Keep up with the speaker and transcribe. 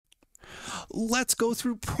Let's go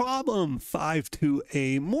through problem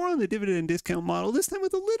 5.2a, more on the dividend discount model, this time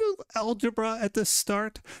with a little algebra at the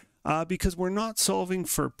start. Because we're not solving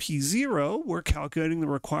for P0, we're calculating the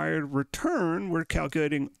required return, we're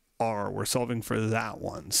calculating R, we're solving for that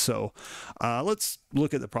one. So let's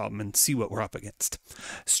look at the problem and see what we're up against.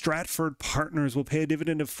 Stratford Partners will pay a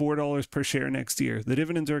dividend of $4 per share next year. The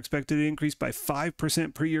dividends are expected to increase by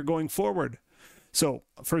 5% per year going forward. So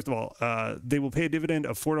first of all, they will pay a dividend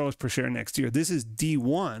of $4 per share next year. This is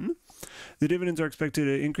D1. The dividends are expected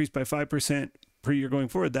to increase by 5% per year going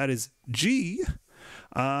forward. That is G.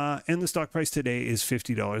 And the stock price today is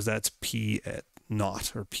 $50. That's P at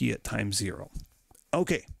naught, or P at times 0.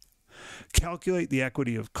 Okay. Calculate the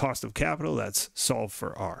equity of cost of capital. That's solve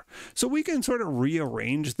for R. So we can sort of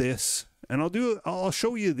rearrange this, and I'll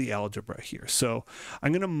show you the algebra here. So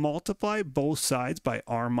I'm going to multiply both sides by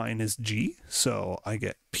R minus G. So I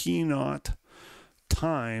get P naught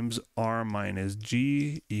times R minus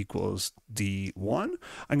G equals D1.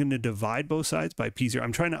 I'm going to divide both sides by P0.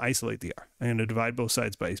 I'm trying to isolate the R. I'm going to divide both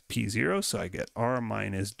sides by P0. So I get R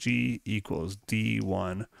minus G equals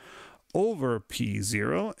D1 over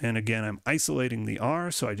P0. And again, I'm isolating the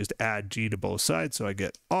R, so I just add G to both sides. So I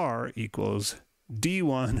get R equals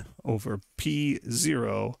D1 over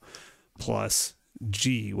P0 plus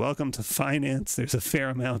G. Welcome to finance. There's a fair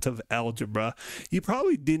amount of algebra. You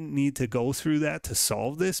probably didn't need to go through that to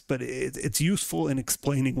solve this, but it's useful in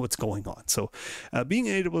explaining what's going on. So being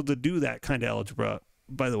able to do that kind of algebra,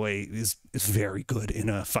 by the way, is very good in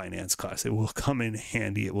a finance class. It will come in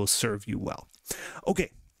handy. It will serve you well.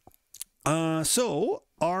 Okay. So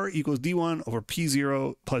R equals D1 over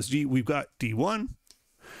P0 plus G. We've got D1,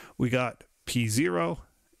 we got P0,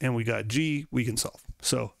 and we got G. We can solve.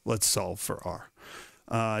 So let's solve for R.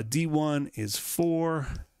 D1 is 4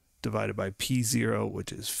 divided by P0,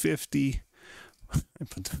 which is 50.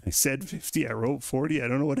 I said 50, I wrote 40. I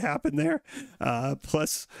don't know what happened there.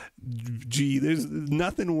 Plus G. There's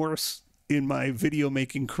nothing worse in my video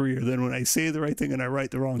making career than when I say the right thing and I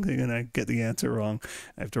write the wrong thing and I get the answer wrong.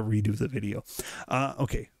 I have to redo the video.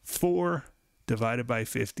 Okay, 4 divided by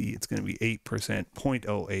 50, it's going to be 8%,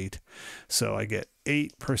 0.08. So I get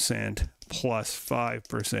 8% plus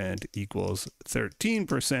 5% equals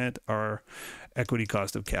 13%. Our equity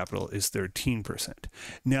cost of capital is 13%.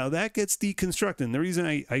 Now that gets deconstructed. And the reason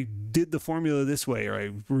I did the formula this way, or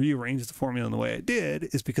I rearranged the formula in the way I did,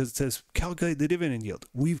 is because it says calculate the dividend yield.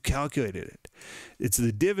 We've calculated it. It's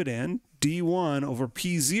the dividend, D1 over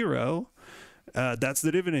P0. That's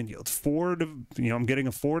the dividend yield. I'm getting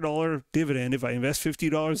a $4 dividend. If I invest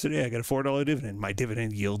 $50 today, I get a $4 dividend. My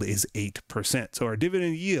dividend yield is 8%. So our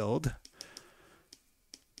dividend yield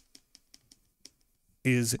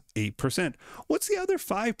is 8%. What's the other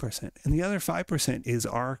 5%? And the other 5% is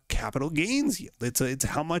our capital gains yield. It's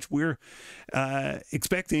how much we're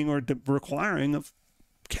expecting or requiring of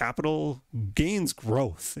capital gains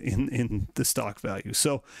growth in the stock value.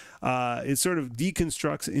 So it sort of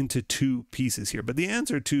deconstructs into two pieces here. But the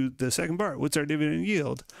answer to the second part, what's our dividend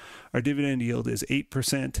yield? Our dividend yield is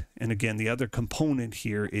 8%. And again, the other component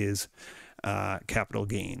here is capital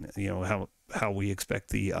gain, how we expect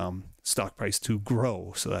the stock price to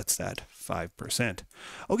grow. So that's that 5%.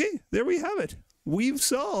 Okay, there we have it. We've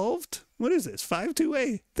solved, what is this,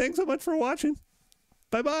 5.2a. Thanks so much for watching.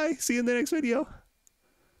 Bye-bye. See you in the next video.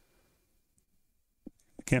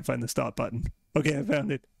 I can't find the stop button. Okay, I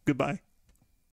found it. Goodbye.